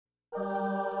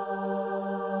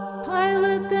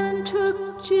Pilate then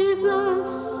took Jesus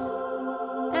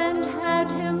and had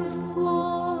him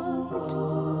flogged,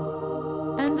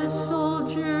 and the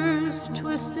soldiers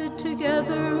twisted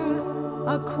together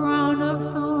a crown of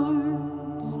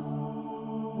thorns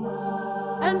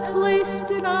and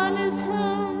placed it on his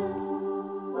head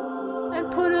and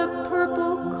put a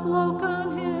purple cloak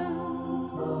on him.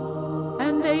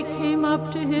 And they came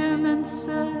up to him and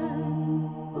said,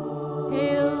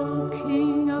 "Hail,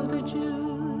 King of the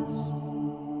Jews,"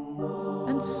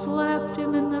 and slapped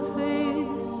him in the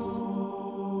face.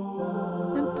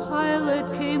 And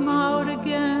Pilate came out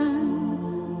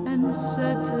again and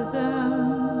said to them,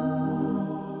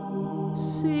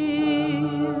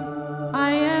 "See,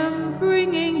 I am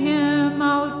bringing him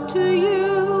out to you,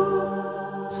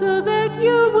 so that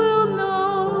you will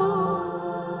know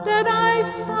that I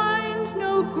find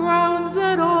no grounds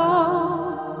at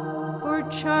all for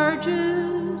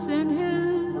charges in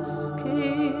his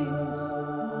case."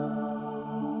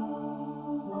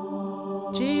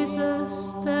 Jesus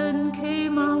then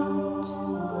came out,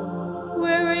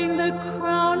 wearing the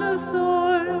crown of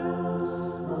thorns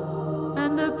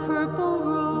and the purple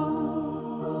robe.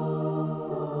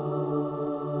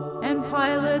 And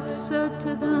Pilate said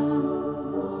to them,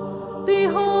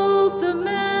 "Behold the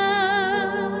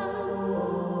man."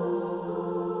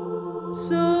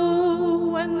 So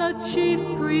when the chief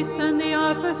priests and the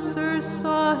officers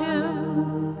saw him,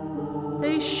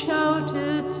 they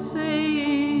shouted,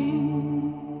 saying,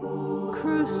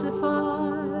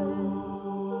 "Crucify,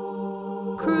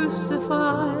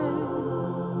 crucify."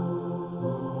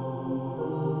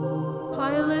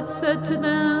 Pilate said to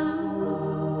them,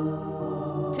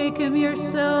 "Take him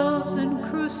yourselves and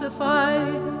crucify,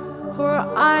 for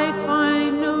I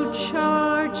find no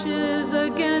charges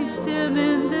against him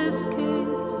in this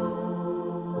case."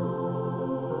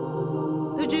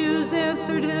 The Jews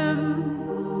answered him,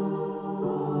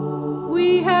 "We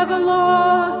have a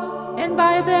law, and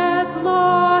by that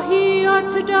law he ought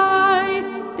to die,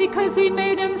 because he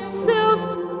made himself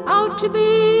out to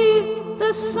be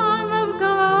the Son of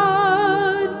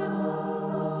God."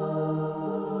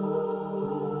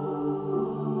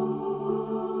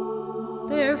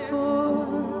 Therefore,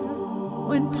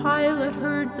 when Pilate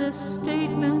heard this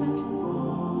statement,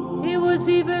 he was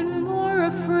even more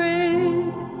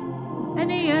afraid, and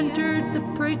he entered the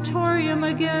praetorium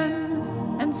again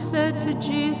and said to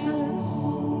Jesus,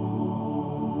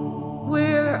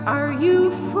 "Where are you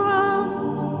from?"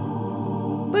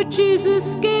 But Jesus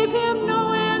gave him no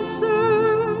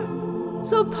answer.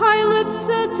 So Pilate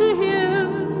said to him,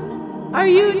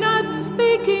 "Are you not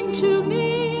speaking to me?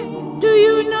 Do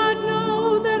you not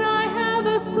know that I have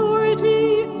authority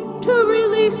to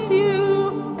release you,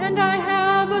 and I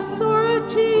have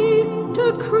authority to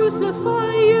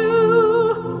crucify you?"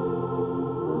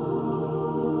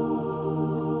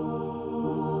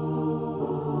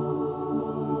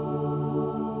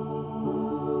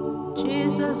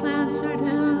 Jesus answered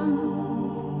him,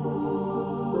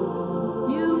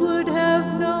 "You would have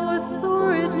no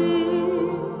authority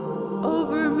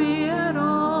over me at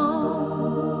all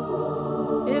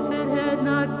if it had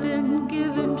not been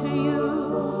given to you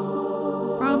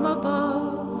from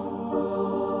above.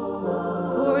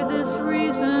 For this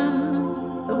reason,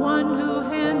 the one who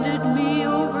handed me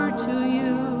over to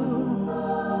you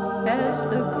has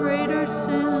the greater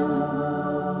sin."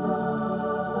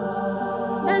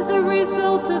 As a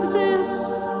result of this,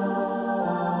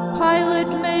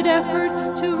 Pilate made efforts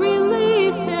to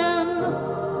release him,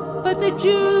 but the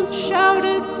Jews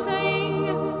shouted,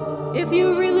 saying, "If you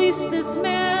release this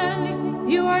man,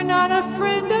 you are not a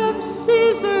friend of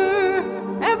Caesar.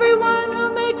 Everyone who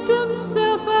makes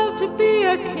himself out to be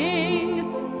a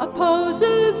king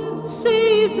opposes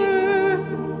Caesar."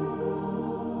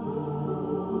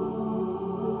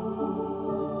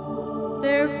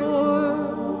 Therefore,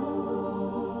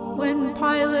 when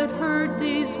Pilate heard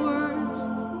these words,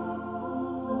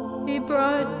 he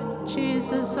brought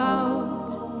Jesus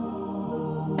out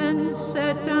and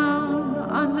sat down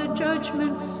on the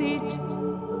judgment seat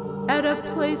at a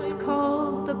place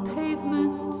called the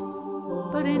Pavement,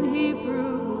 but in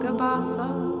Hebrew,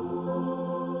 Gabbatha.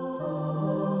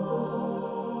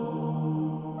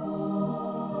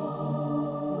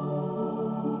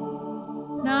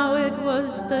 Now it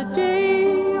was the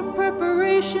day of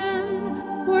preparation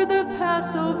for the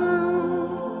Passover.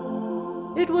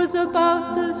 It was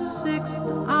about the 6th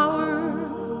hour,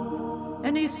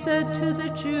 and he said to the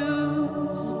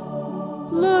Jews,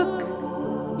 "Look,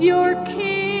 your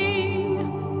king."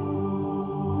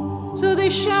 So they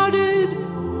shouted,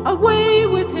 "Away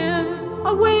with him!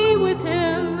 Away with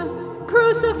him!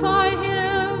 Crucify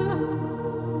him!"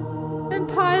 And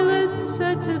Pilate Pilate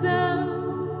said to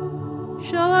them,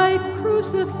 "Shall I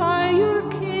crucify your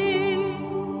king?"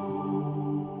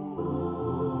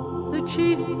 The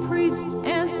chief priests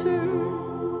answered,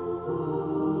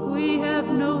 "We have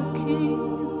no king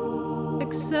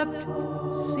except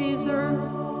Caesar."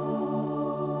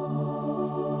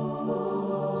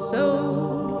 So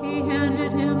he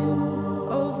handed him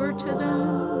over to them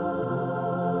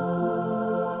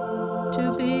to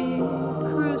be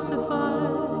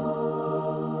crucified.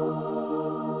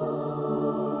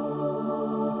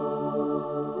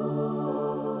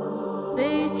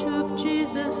 They took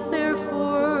Jesus,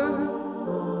 therefore,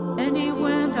 and he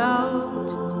went out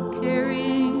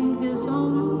carrying his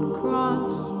own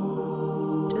cross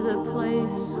to the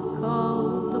place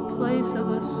called the place of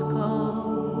a skull,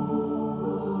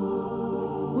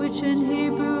 which in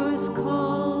Hebrew is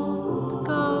called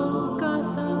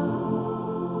Golgotha.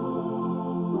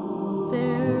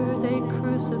 There they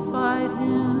crucified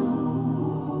him,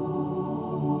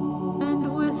 and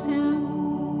with him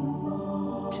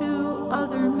 2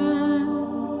 other men,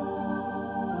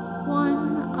 one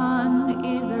on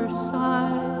either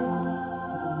side,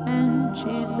 and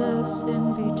Jesus in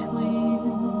between.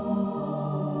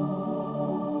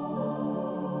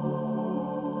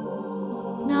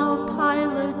 Now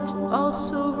Pilate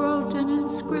also wrote an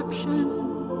inscription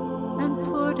and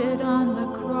put it on the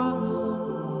cross.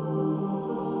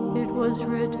 It was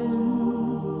written,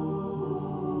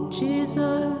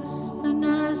 "Jesus the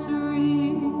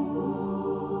Nazarene,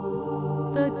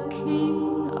 the King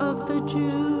of the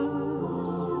Jews."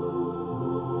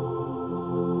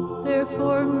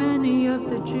 Therefore many of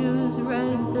the Jews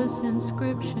read this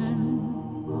inscription,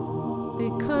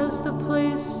 because the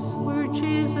place where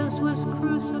Jesus was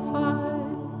crucified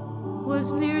was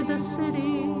near the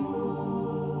city,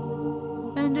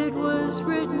 and it was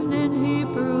written in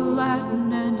Hebrew, Latin,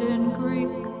 and in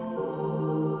Greek.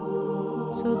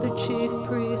 So the chief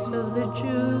priests of the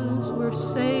Jews were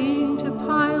saying to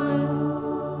Pilate,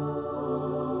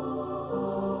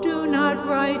 "Do not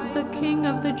write the King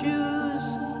of the Jews.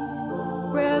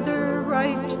 Rather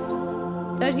write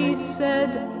that he said,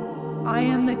 'I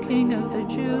am the King of the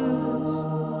Jews.'"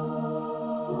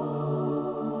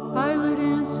 Pilate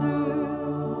answered,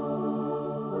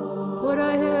 "What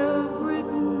I have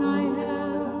written, I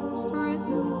have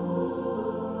written."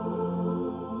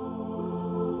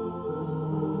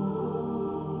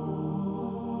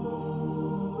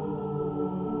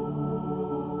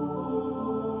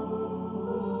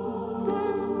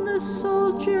 Then the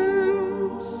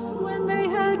soldiers, when they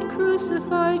had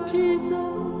crucified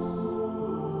Jesus,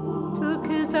 took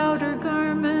his outer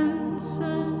garments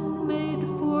and made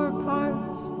 4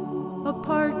 parts, a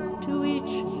part to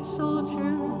each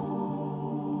soldier,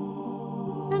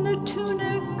 and the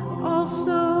tunic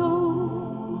also.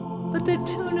 But the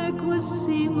tunic was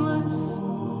seamless,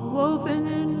 woven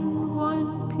in one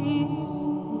piece.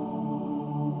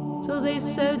 So they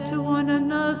said to one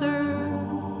another,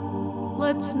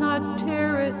 "Let's not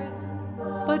tear it,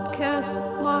 but cast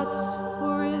lots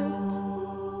for it,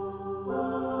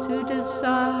 to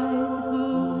decide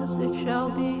whose it shall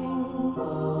be."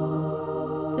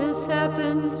 This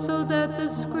happened so that the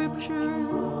scripture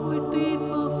would be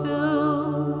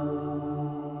fulfilled,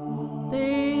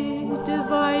 "They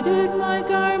divided my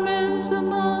garments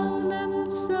among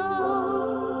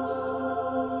themselves,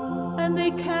 and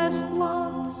they cast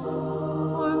lots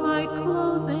for my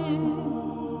clothing."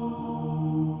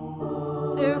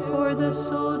 Therefore the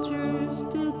soldiers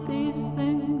did these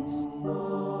things.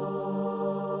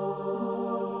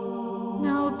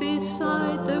 Now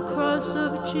beside the cross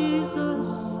of Jesus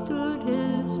stood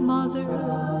his mother's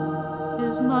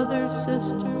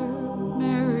sister,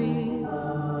 Mary,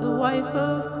 the wife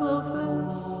of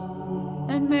Clopas,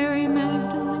 and Mary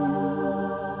Magdalene.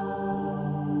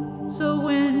 So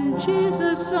when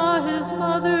Jesus saw his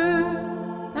mother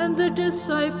and the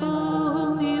disciple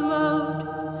whom he loved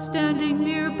standing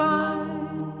nearby,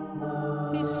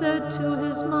 he said to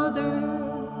his mother,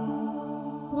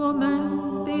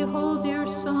 "Woman, behold your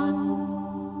son."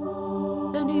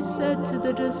 Then he said to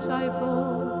the disciple,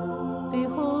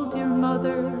 "Behold your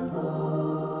mother."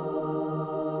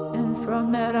 And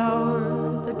from that hour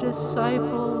the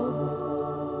disciple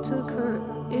took her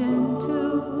into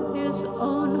his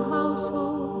own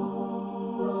household.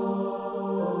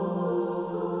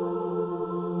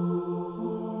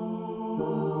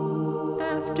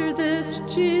 After this,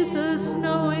 Jesus,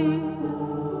 knowing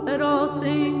that all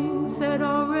things had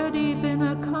already been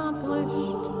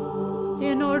accomplished,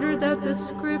 in order that the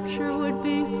scripture would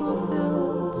be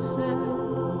fulfilled, said,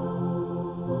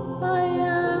 "I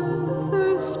am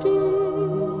thirsty."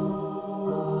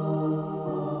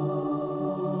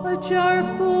 A jar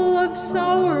full of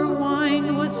sour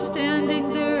wine was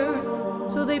standing there,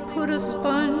 so they put a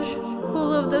sponge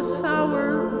full of the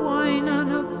sour wine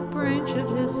on a branch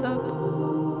of hyssop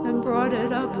and brought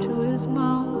it up to his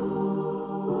mouth.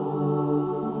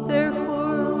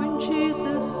 Therefore, when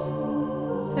Jesus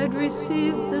had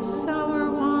received the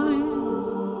sour wine,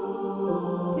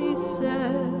 he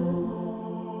said,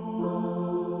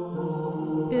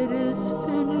 "It is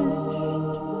finished."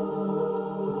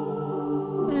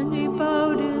 And he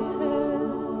bowed his head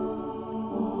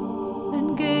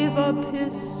and gave up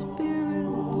his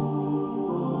spirit.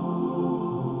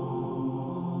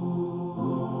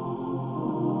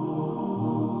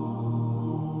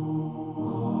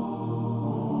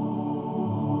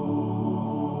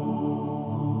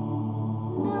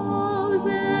 Now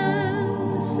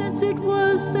then, since it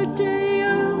was the day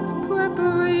of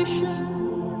preparation,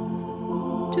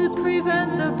 to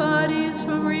prevent the bodies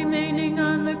from remaining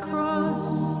on the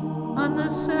cross on the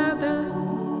Sabbath,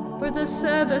 for the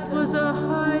Sabbath was a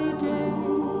high day,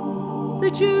 the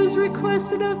Jews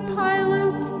requested of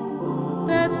Pilate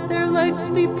that their legs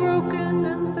be broken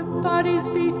and the bodies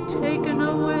be taken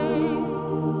away.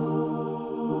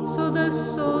 So the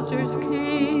soldiers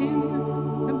came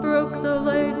and broke the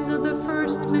legs of the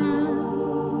first man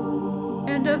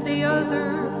and of the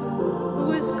other who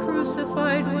was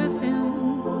crucified with him.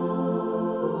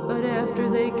 But after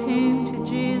they came to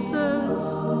Jesus,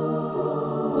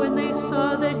 when they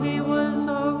saw that he was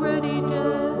already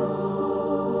dead,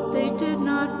 they did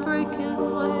not break his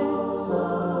legs.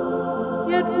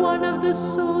 Yet one of the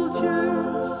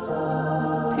soldiers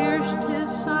pierced his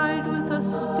side with a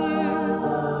spear,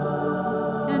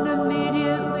 and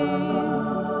immediately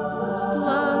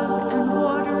blood and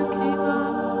water came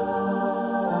out.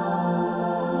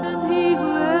 And he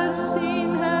who has seen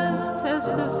has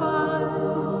testified,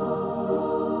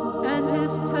 and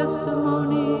his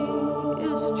testimony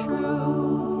is true,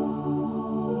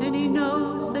 and he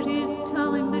knows that he is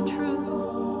telling the truth,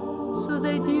 so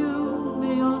that you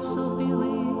may also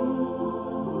believe.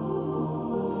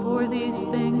 For these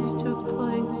things took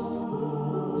place,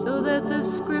 so that the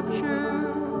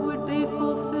scripture would be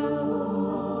fulfilled.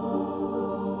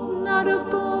 Not a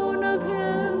bone of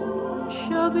him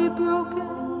shall be broken.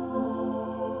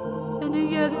 And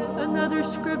yet another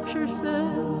scripture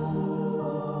says,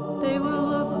 they will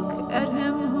look at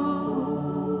him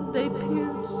whom they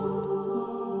pierced.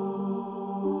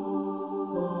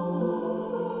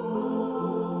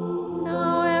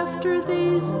 Now after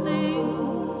these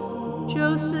things,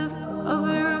 Joseph of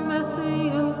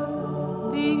Arimathea,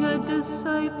 being a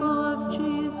disciple of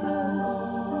Jesus,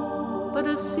 but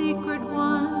a secret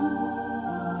one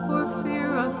for fear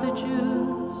of the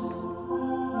Jews,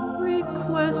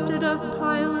 requested of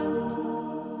Pilate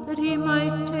that he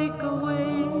might take away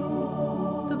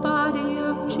the body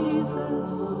of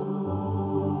Jesus.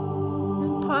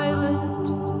 And Pilate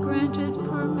granted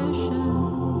permission.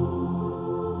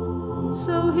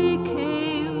 So he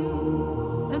came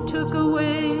and took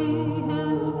away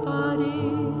his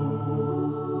body.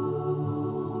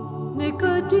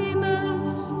 Nicodemus,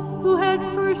 who had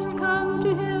first come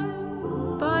to him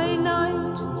by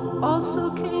night, also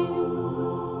came,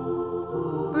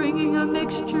 bringing a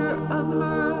mixture of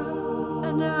myrrh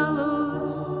and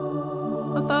aloes,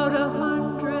 about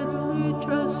 100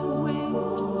 litras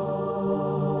weight.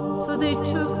 So they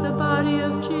took the body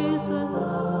of Jesus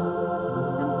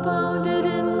and bound it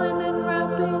in linen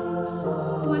wrappings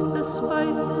with the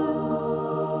spices,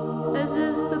 as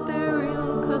is the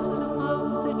burial custom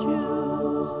of the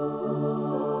Jews.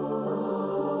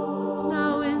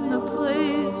 Now in the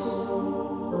place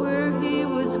where he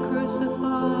was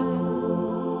crucified,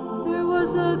 there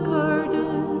was a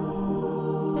garden,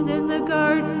 and in the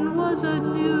garden was a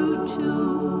new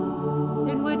tomb,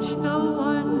 in which no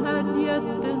one had yet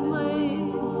been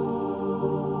laid.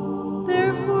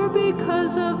 Therefore,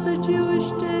 because of the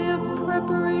Jewish day of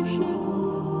preparation,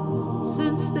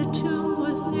 since the tomb